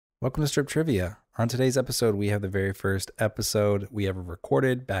Welcome to Strip Trivia. On today's episode, we have the very first episode we ever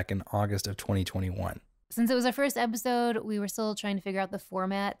recorded back in August of 2021. Since it was our first episode, we were still trying to figure out the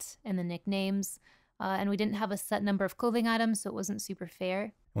format and the nicknames, and we didn't have a set number of clothing items, so it wasn't super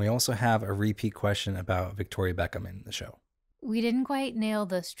fair. And we also have a repeat question about Victoria Beckham in the show. We didn't quite nail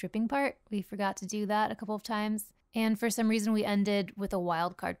the stripping part. We forgot to do that a couple of times. And for some reason, we ended with a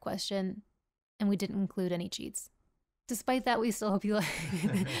wild card question, and we didn't include any cheats. Despite that, we still hope you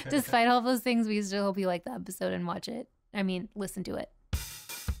like, despite all those things, we still hope you like the episode and watch it. I mean, listen to it.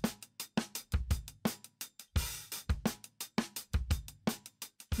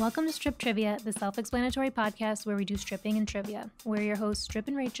 Welcome to Strip Trivia, the self-explanatory podcast where we do stripping and trivia. We're your hosts, Strip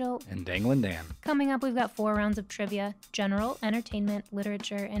and Rachel. And Danglin' Dan. Coming up, we've got 4 rounds of trivia, general, entertainment,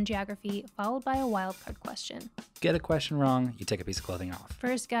 literature, and geography, followed by a wild card question. Get a question wrong, you take a piece of clothing off.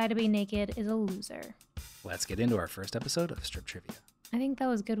 First guy to be naked is a loser. Let's get into our first episode of Strip Trivia. I think that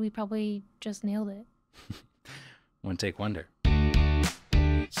was good. We probably just nailed it. One take wonder.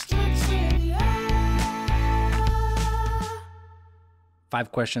 Strip Trivia.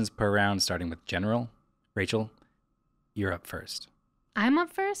 5 questions per round, starting with general. Rachel, you're up first. I'm up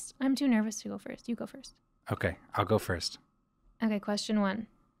first? I'm too nervous to go first. You go first. Okay, I'll go first. Okay, question 1.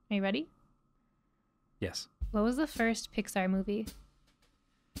 Are you ready? Yes. What was the first Pixar movie?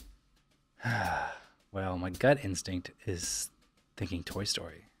 Well, my gut instinct is thinking Toy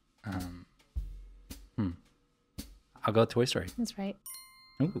Story. I'll go Toy Story. That's right.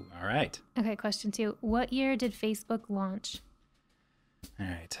 Ooh, all right. Okay, question 2. What year did Facebook launch? All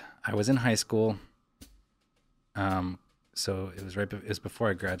right. I was in high school. So it was before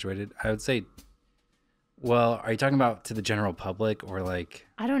I graduated. I would say, well, are you talking about to the general public or like?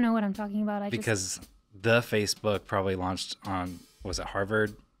 I don't know what I'm talking about. Because the Facebook probably launched on, was it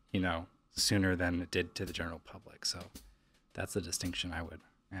Harvard? Sooner than it did to the general public. So that's the distinction I would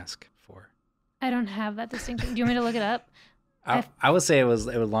ask for. I don't have that distinction. Do you want me to look it up? I would say it would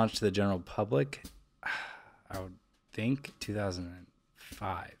launch to the general public. I would think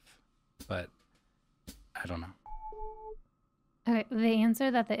 2005, but I don't know. Okay, the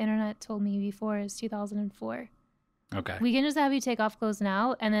answer that the internet told me before is 2004. Okay. We can just have you take off clothes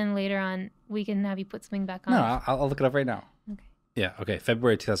now, and then later on we can have you put something back on. No, I'll look it up right now. Okay. Yeah. Okay.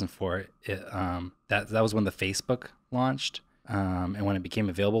 February 2004. That was when the Facebook launched, and when it became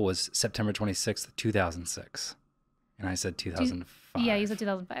available was September 26th, 2006. And I said 2005. Yeah, you said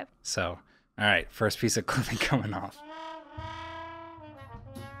 2005. So, all right, first piece of clothing coming off.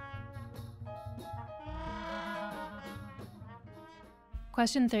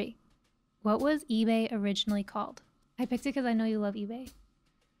 Question 3. What was eBay originally called? I picked it because I know you love eBay.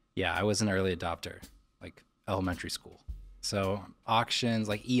 Yeah, I was an early adopter, like elementary school. So auctions,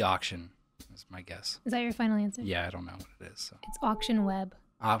 like e-auction is my guess. Is that your final answer? Yeah, I don't know what it is. So. It's auction web.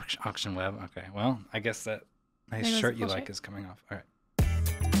 Auction web. Okay. Well, I guess that nice shirt you like is coming off. All right.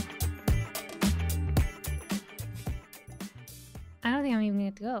 I don't think I'm even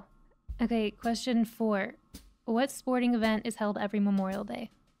going to go. Okay, question 4. What sporting event is held every Memorial Day?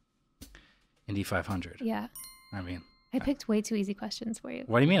 Indy 500. Yeah. I mean. I picked way too easy questions for you.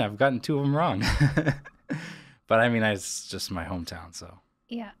 What do you mean? I've gotten 2 of them wrong. But I mean, it's just my hometown, so.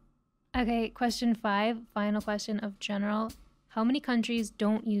 Yeah. Okay, question 5, final question of general. How many countries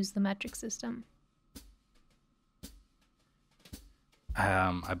don't use the metric system?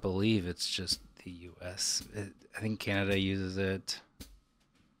 I believe it's just the U.S. I think Canada uses it.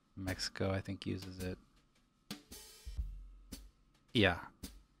 Mexico, I think, uses it. Yeah.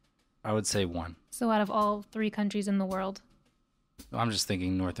 I would say 1. So out of all 3 countries in the world? I'm just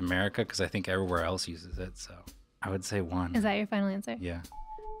thinking North America because I think everywhere else uses it, so I would say 1. Is that your final answer? Yeah.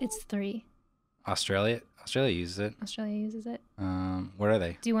 It's 3. Australia uses it. Australia uses it. What are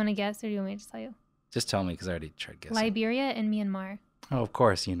they? Do you want to guess or do you want me to just tell you? Just tell me because I already tried guessing. Liberia and Myanmar. Oh, of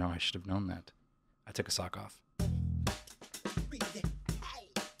course. I should have known that. I took a sock off.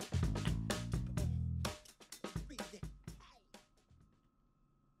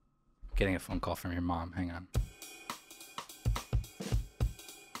 Getting a phone call from your mom. Hang on.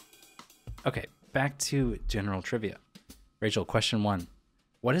 Okay, back to general trivia. Rachel, question 1.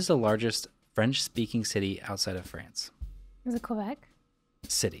 What is the largest French-speaking city outside of France? Is it Quebec?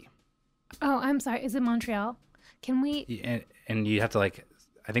 City. Oh, I'm sorry. Is it Montreal? Can we... And you have to I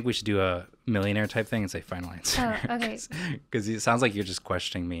think we should do a millionaire type thing and say final answer. Oh, okay. Because it sounds like you're just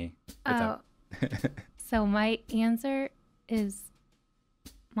questioning me. Without... So my answer is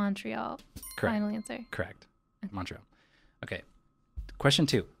Montreal. Correct. Final answer. Correct. Montreal. Okay. Question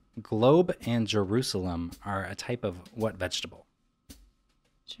 2. Globe and Jerusalem are a type of what vegetable?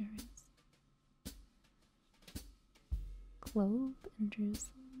 Globe and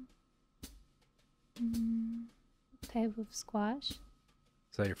Jerusalem. type of squash.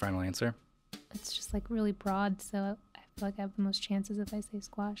 Is that your final answer? It's just like really broad, so I feel like I have the most chances if I say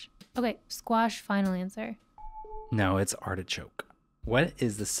squash. Okay, squash, final answer. No, it's artichoke. What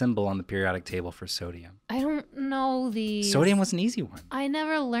is the symbol on the periodic table for sodium? I don't know the. Sodium was an easy one. I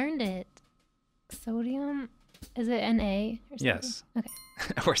never learned it. Sodium? Is it Na or something? Yes. Okay.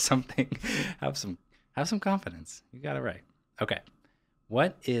 Or something. Have some confidence. You got it right. Okay.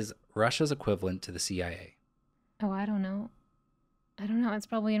 What is Russia's equivalent to the CIA? Oh, I don't know. It's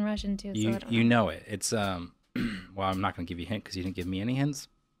probably in Russian too. So I don't You know it. It's well, I'm not going to give you a hint because you didn't give me any hints,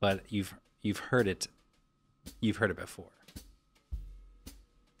 but you've heard it. You've heard it before.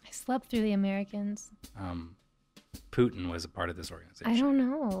 I slept through the Americans. Putin was a part of this organization. I don't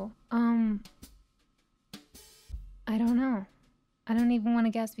know. I don't know. I don't even want to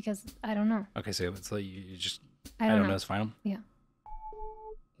guess because I don't know. Okay, so it's like you just I don't know. It's final. Yeah.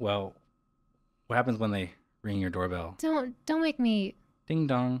 Well, what happens when they ring your doorbell? Don't make me. Ding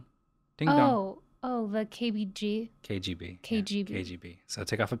dong, ding dong. Oh, the KBG. KGB. KGB. Yeah, KGB. So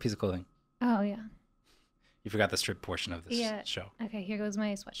take off a piece of clothing. Oh yeah. You forgot the strip portion of this show. Okay, here goes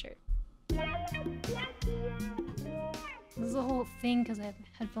my sweatshirt. This is a whole thing because I have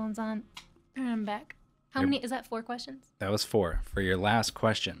headphones on. And I'm back. How many? Is that 4 questions? That was 4. For your last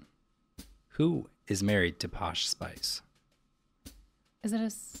question, who is married to Posh Spice? Is it a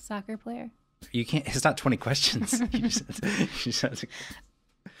soccer player? You can't. It's not 20 questions. You just have to-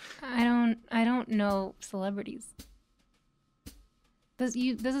 I don't know celebrities. This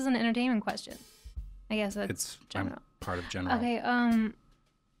is an entertainment question. I guess that's It's general. I'm part of general. Okay. I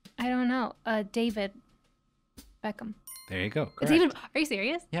don't know. David Beckham. There you go. It's Correct. even. Are you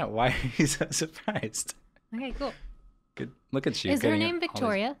serious? Yeah. Why are you so surprised? Okay, cool. Good. Look at you. Is her getting name all these-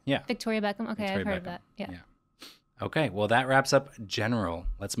 Victoria? Yeah. Victoria Beckham. Okay, Victoria I've heard of Beckham. that. Yeah. Okay. Well, that wraps up general.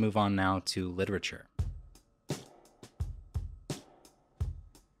 Let's move on now to literature.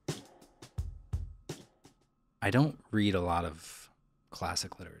 I don't read a lot of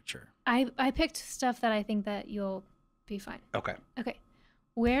classic literature. I picked stuff that I think that you'll be fine. Okay. Okay.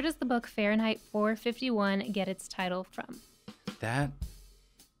 Where does the book Fahrenheit 451 get its title from?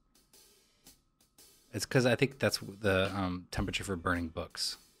 It's because I think that's the temperature for burning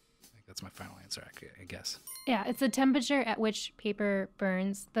books. I think that's my final answer, I guess. Yeah, it's the temperature at which paper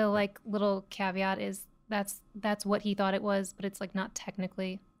burns. The like little caveat is that's what he thought it was, but it's like not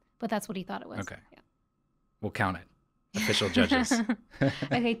technically, but that's what he thought it was. Okay. Yeah. We'll count it. Official judges.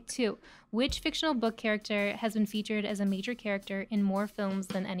 Okay, 2. Which fictional book character has been featured as a major character in more films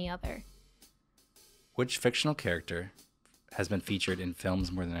than any other? Which fictional character has been featured in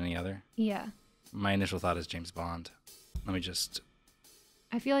films more than any other? Yeah. My initial thought is James Bond. Let me just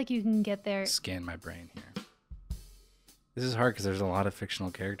I feel like you can get there. scan my brain here. This is hard because there's a lot of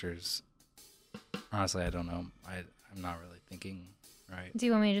fictional characters. Honestly, I don't know. I'm not really thinking right. Do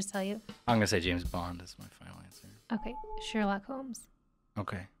you want me to just tell you? I'm going to say James Bond is my final answer. Okay, Sherlock Holmes.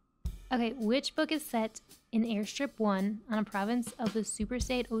 Okay. Okay, which book is set in Airstrip 1 on a province of the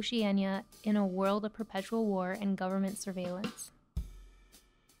superstate Oceania in a world of perpetual war and government surveillance?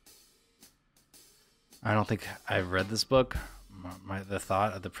 I don't think I've read this book. The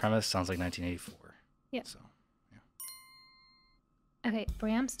thought of the premise sounds like 1984. Yeah. So, Okay,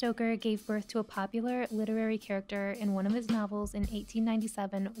 Bram Stoker gave birth to a popular literary character in one of his novels in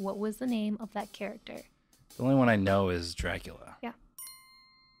 1897. What was the name of that character? the only one I know is Dracula. That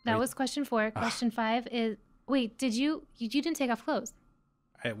Wait. was question 4. Question 5 is... Wait, you didn't take off clothes.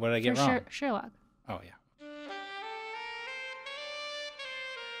 What did I get For wrong? Sherlock. Oh, yeah.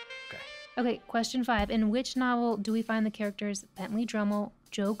 Okay. Okay, question 5. In which novel do we find the characters Bentley Drummle,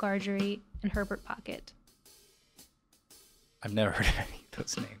 Joe Gargery, and Herbert Pocket? I've never heard of any of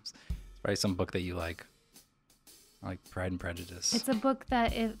those names. It's probably some book that you like Pride and Prejudice. It's a book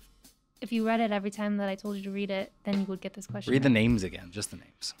that if you read it every time that I told you to read it, then you would get this question. Read the right. names again, just the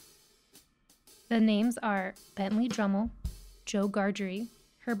names. The names are Bentley Drummle, Joe Gargery,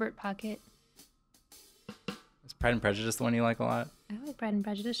 Herbert Pocket. Is Pride and Prejudice the one you like a lot? I like Pride and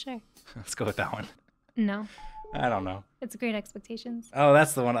Prejudice, sure. Let's go with that one. No, I don't know. it's Great Expectations. Oh,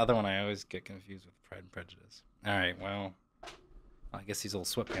 that's the other one I always get confused with, Pride and Prejudice. All right, well, I guess these old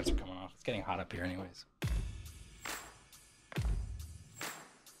sweatpants are coming off. It's getting hot up here anyways.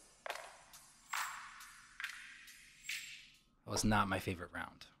 That was not my favorite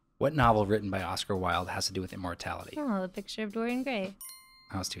round. What novel written by Oscar Wilde has to do with immortality? Oh, The Picture of Dorian Gray.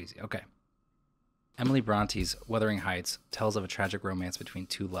 That was too easy. Okay. Emily Bronte's Wuthering Heights tells of a tragic romance between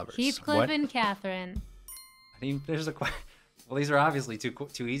two lovers. Heathcliff What? and Catherine. I mean, well, these are obviously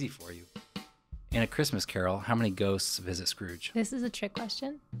too easy for you. In A Christmas Carol, how many ghosts visit Scrooge? This is a trick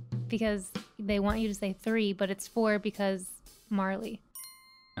question. because they want you to say 3, but it's 4 because Marley.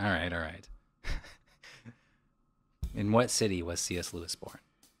 All right, all right. In what city was C.S. Lewis born?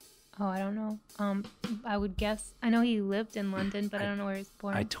 Oh, I don't know. I would guess. I know he lived in London, but I don't know where he's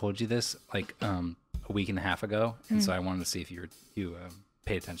born. I told you this like a week and a half ago, and so I wanted to see if you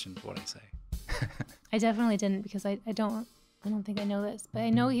pay attention to what I say. I definitely didn't because I don't think I know this, but I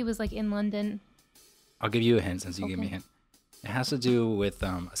know he was like in London. I'll give you a hint since you gave me a Okay. hint. It has to do with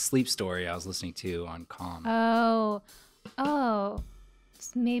a sleep story I was listening to on Calm. Oh,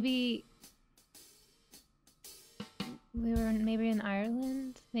 maybe maybe in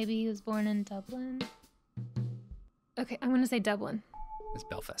Ireland. Maybe he was born in Dublin. Okay, I'm gonna say Dublin. It's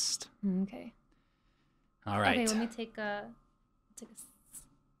Belfast. Okay. All right. Okay, let me take a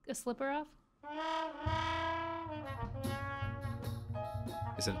slipper off.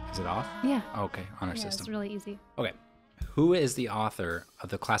 Is it off? Yeah. Oh, okay, honor Yeah, system. it's really easy. Okay. Who is the author of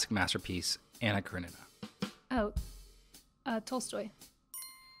the classic masterpiece Anna Karenina? Oh, Tolstoy.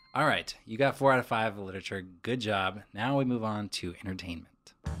 All right, you got 4 out of 5 literature. Good job. Now we move on to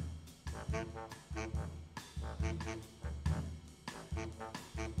entertainment.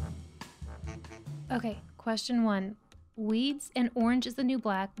 Okay, question 1. Weeds and Orange is the New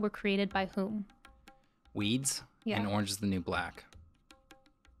Black were created by whom? Weeds Yeah. and Orange is the New Black.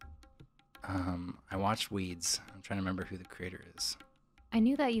 I watched Weeds. I'm trying to remember who the creator is. I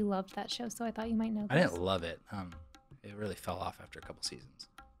knew that you loved that show, so I thought you might know this. I didn't love it. It really fell off after a couple seasons.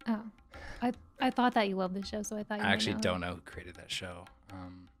 Oh, I thought that you loved the show, so I thought you I might actually know. don't know who created that show.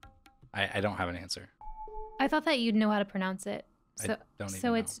 I don't have an answer. I thought that you'd know how to pronounce it. I So, don't even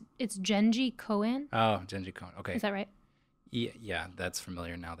so know. it's Genji Cohen. Oh, Genji Cohen. Okay. Is that right? Yeah, that's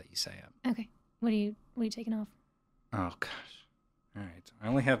familiar now that you say it. Okay. What are you taking off? Oh gosh. All right. I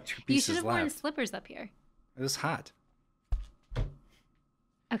only have 2 You should pieces have worn left. slippers up here. It was hot.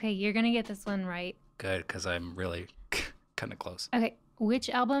 Okay, you're gonna get this one right. Good, because I'm really kind of close. Okay, which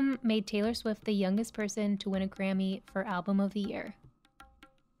album made Taylor Swift the youngest person to win a Grammy for Album of the Year?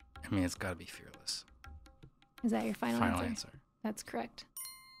 I mean, it's got to be Fearless. Is that your final answer? answer. That's correct.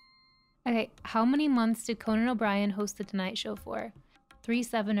 Okay, how many months did Conan O'Brien host The Tonight Show for? 3,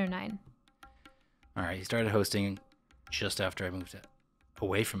 7, or 9? All right. He started hosting just after I moved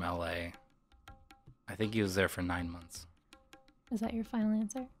away from LA. I think he was there for 9 months. Is that your final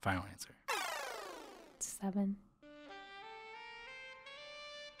answer? Final answer. It's 7.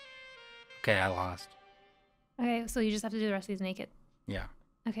 Okay, I lost. Okay, so you just have to do the rest of these naked. Yeah.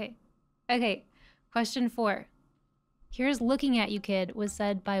 Okay. Okay. Question 4. Here's Looking at You, Kid was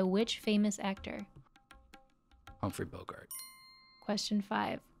said by which famous actor? Humphrey Bogart. Question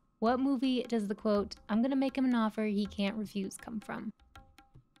 5. What movie does the quote, "I'm gonna make him an offer he can't refuse" come from?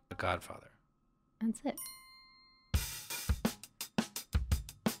 The Godfather. That's it.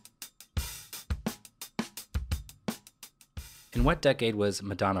 In what decade was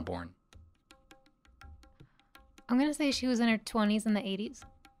Madonna born? I'm gonna say she was in her 20s in the 80s.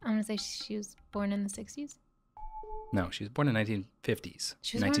 I'm gonna say she was born in the 60s. No, she was born in 1950s.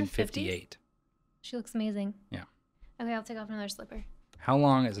 She was born in the 1958. She looks amazing. Yeah. Okay, I'll take off another slipper. How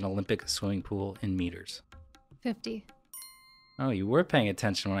long is an Olympic swimming pool in meters? 50. Oh, you were paying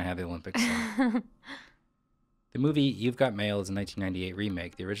attention when I had the Olympics. on. The movie You've Got Mail is a 1998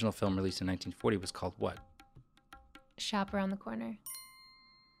 remake. The original film released in 1940 was called what? Shop Around the Corner.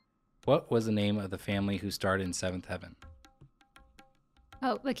 What was the name of the family who starred in Seventh Heaven?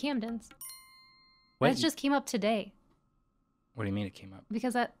 Oh, the Camdens. What, That just came up today what do you mean it came up?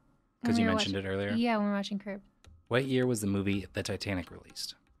 because that. Because you mentioned it earlier? Yeah, when we were watching Curb. What year was the movie The Titanic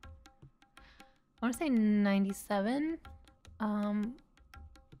released? I want to say 97.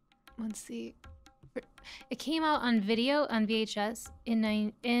 Let's see. It came out on video on VHS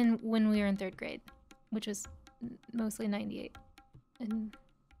in when we were in 3rd grade, which was mostly 98. And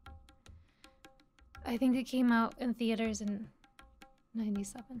I think it came out in theaters in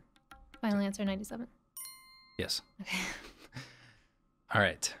 97. Final answer 97. Yes. Okay. All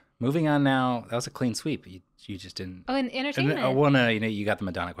right. Moving on now. That was a clean sweep. You just didn't. Oh, and entertainment. Well, no, you got the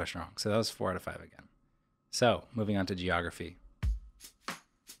Madonna question wrong. So that was 4 out of 5 again. So moving on to geography.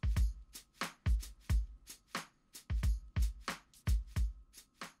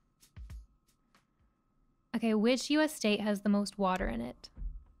 Okay, which U.S. state has the most water in it?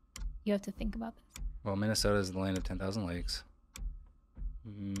 You have to think about this. Well, Minnesota is the land of 10,000 lakes.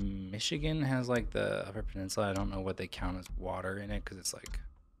 Michigan has like the Upper Peninsula. I don't know what they count as water in it because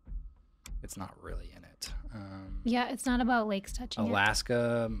it's not really in it. Yeah, it's not about lakes touching it.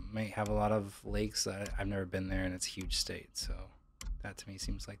 Alaska might have a lot of lakes. I've never been there, and it's a huge state. So that to me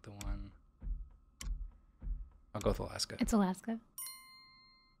seems like the one. I'll go with Alaska. It's Alaska.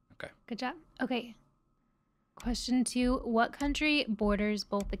 Okay. Good job. Okay. Question 2. What country borders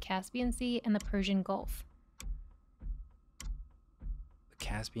both the Caspian Sea and the Persian Gulf? The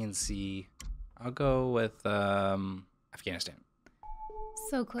Caspian Sea. I'll go with Afghanistan.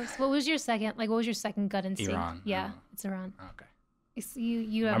 So close. What was your second gut instinct? Iran. Yeah, it's Iran. Okay.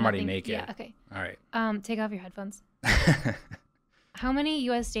 You have I'm already nothing- naked. Yeah, okay. All right. Take off your headphones. How many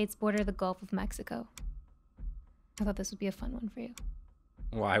U.S. states border the Gulf of Mexico? I thought this would be a fun one for you.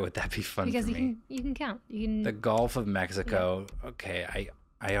 Why would that be fun Because for me? you can count. You can. The Gulf of Mexico. Okay,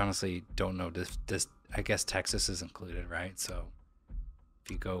 I honestly don't know. This I guess Texas is included, right? So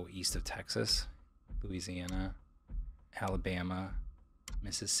if you go east of Texas, Louisiana, Alabama,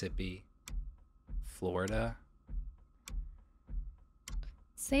 Mississippi, Florida.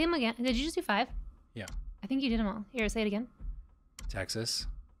 Say them again. Did you just do 5? Yeah. I think you did them all. Here, say it again. Texas,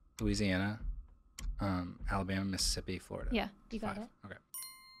 Louisiana, Alabama, Mississippi, Florida. Yeah, you got 5. it. Okay.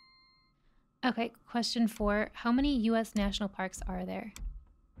 Okay, question 4. How many U.S. national parks are there?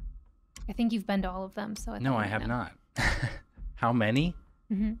 I think you've been to all of them, so No, I have not. How many?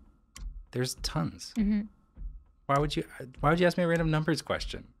 Mm-hmm. There's tons. Mm-hmm. Why would you ask me a random numbers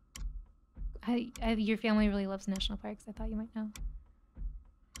question? Your family really loves national parks. I thought you might know.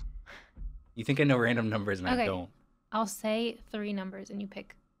 You think I know random numbers and Okay. I don't. I'll say 3 numbers and you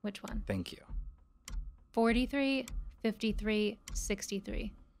pick which one. Thank you. 43, 53,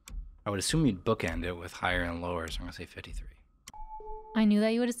 63. I would assume you'd bookend it with higher and lower, so I'm going to say 53. I knew that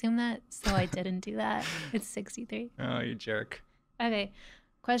you would assume that, so I didn't do that. It's 63. Oh, you jerk. Okay.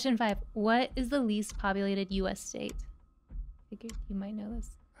 Question 5. What is the least populated U.S. state? Figured you might know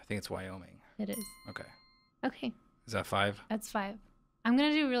this. I think it's Wyoming. It is. Okay. Okay. Is that 5? That's 5. I'm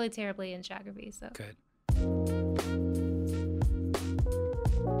going to do really terribly in geography, so. Good.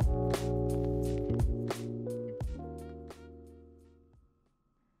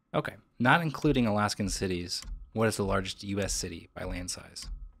 Okay. Not including Alaskan cities, what is the largest U.S. city by land size?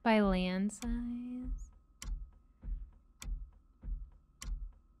 By land size?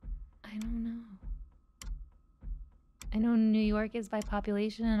 I don't know. I know New York is by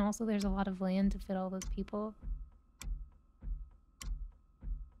population, and also there's a lot of land to fit all those people.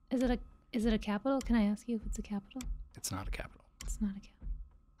 Is it a capital? Can I ask you if it's a capital? It's not a capital. It's not a capital.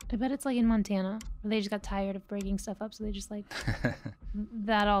 I bet it's like in Montana, where they just got tired of breaking stuff up, so they just like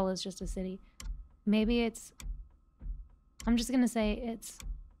that all is just a city. Maybe it's. I'm just gonna say it's.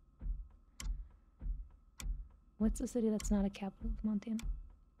 What's a city that's not a capital of Montana?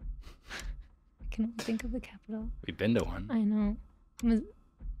 I can only think of the capital. We've been to one. I know.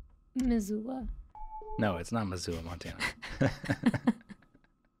 Missoula. No, it's not Missoula, Montana.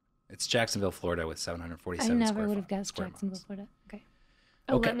 It's Jacksonville, Florida, with 747 I never square would have fi- guessed square Jacksonville, miles. Florida. Okay.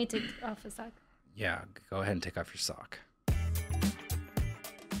 Oh, Okay. let me take off a sock. Yeah, go ahead and take off your sock.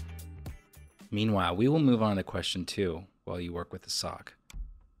 Meanwhile, we will move on to question 2 while you work with the sock.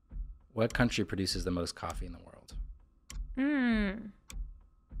 What country produces the most coffee in the world?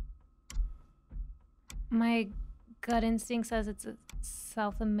 My gut instinct says it's a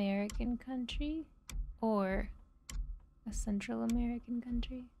South American country or a Central American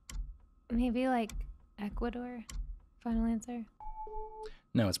country. Maybe like Ecuador. Final answer.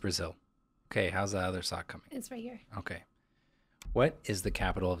 No, it's Brazil. Okay, how's that other sock coming? It's right here. Okay. What is the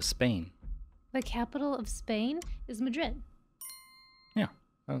capital of Spain? The capital of Spain is Madrid. Yeah,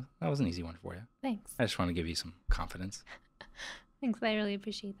 that was an easy one for you. Thanks. I just want to give you some confidence. Thanks. I really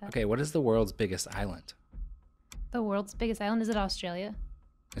appreciate that. Okay, what is the world's biggest island? The world's biggest island, is it Australia?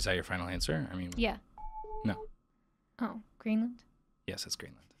 Is that your final answer? I mean, Yeah. no. Oh, Greenland? Yes, it's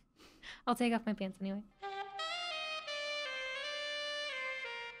Greenland. I'll take off my pants anyway.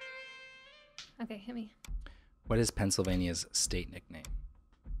 Okay, hit me. What is Pennsylvania's state nickname?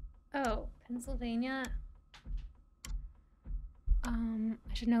 Oh, Pennsylvania. I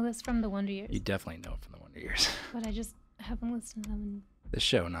should know this from the Wonder Years, You definitely know it from the Wonder Years. but I just haven't listened to them. The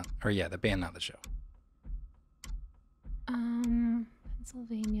show, the band, not the show.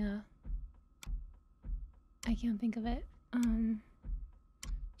 Pennsylvania. I can't think of it.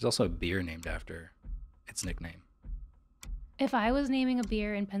 There's also a beer named after its nickname. If I was naming a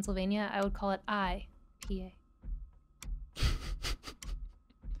beer in Pennsylvania, I would call it IPA.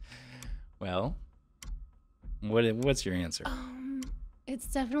 Well, what's your answer? It's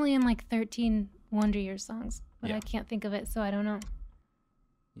definitely in like 13 Wonder Years songs, but Yeah. I can't think of it, so I don't know.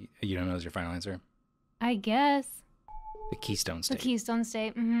 You don't know is your final answer? I guess The Keystone the State. Keystone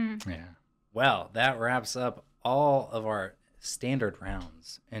State. Mm-hmm. Yeah. Well, that wraps up all of our standard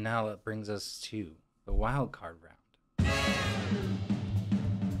rounds, and now it brings us to the wild card round.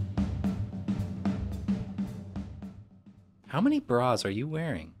 How many bras are you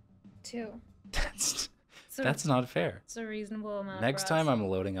wearing? 2. That's So that's not fair. it's a reasonable amount. Next for time us. I'm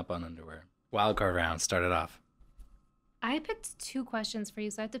loading up on underwear. Wildcard round, start it off. I picked 2 questions for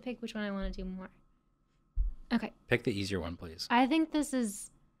you, so I have to pick which one I want to do more. Okay. Pick the easier one, please. I think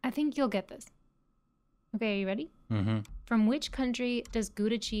you'll get this. Okay, are you ready? Mm-hmm. From which country does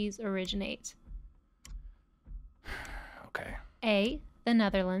Gouda cheese originate? Okay. A, the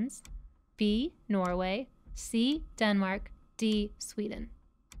Netherlands. B, Norway. C, Denmark. D, Sweden.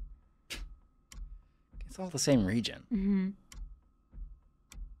 It's all the same region. Mm-hmm.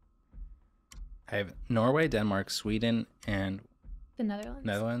 I have Norway, Denmark, Sweden, and The Netherlands.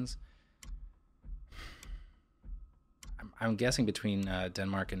 Netherlands. I'm guessing between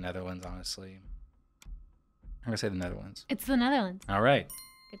Denmark and Netherlands, honestly. I'm going to say the Netherlands. It's the Netherlands. All right.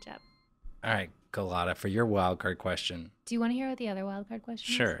 Good job. All right, Galata, for your wildcard question. Do you want to hear what the other wildcard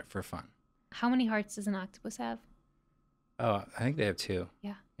question is? Sure, for fun. How many hearts does an octopus have? Oh, I think they have 2.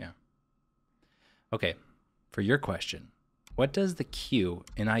 Yeah. Yeah. Okay, for your question, what does the Q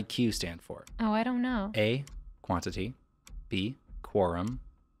in IQ stand for? Oh, I don't know. A, quantity. B, quorum.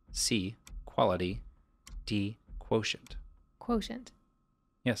 C, quality. D, quotient. Quotient.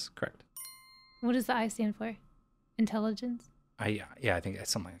 Yes, correct. What does the I stand for? Intelligence? I think it's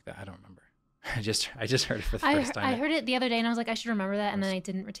something like that. I don't remember. I just heard it for the I first time. heard it the other day and I was like, I should remember that, and then I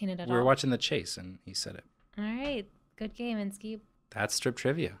didn't retain it at We were all. watching The Chase and he said it. All right. Good game, Inskeep. That's Strip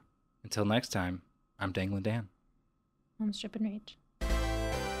Trivia. Until next time, I'm Danglin' Dan. I'm Strip and Rage.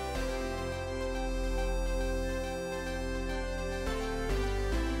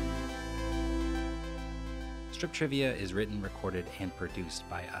 Strip Trivia is written, recorded, and produced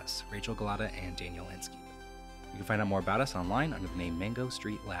by us, Rachel Galata and Daniel Inskeep. You can find out more about us online under the name Mango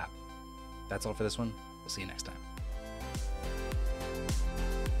Street Lab. That's all for this one. We'll see you next time.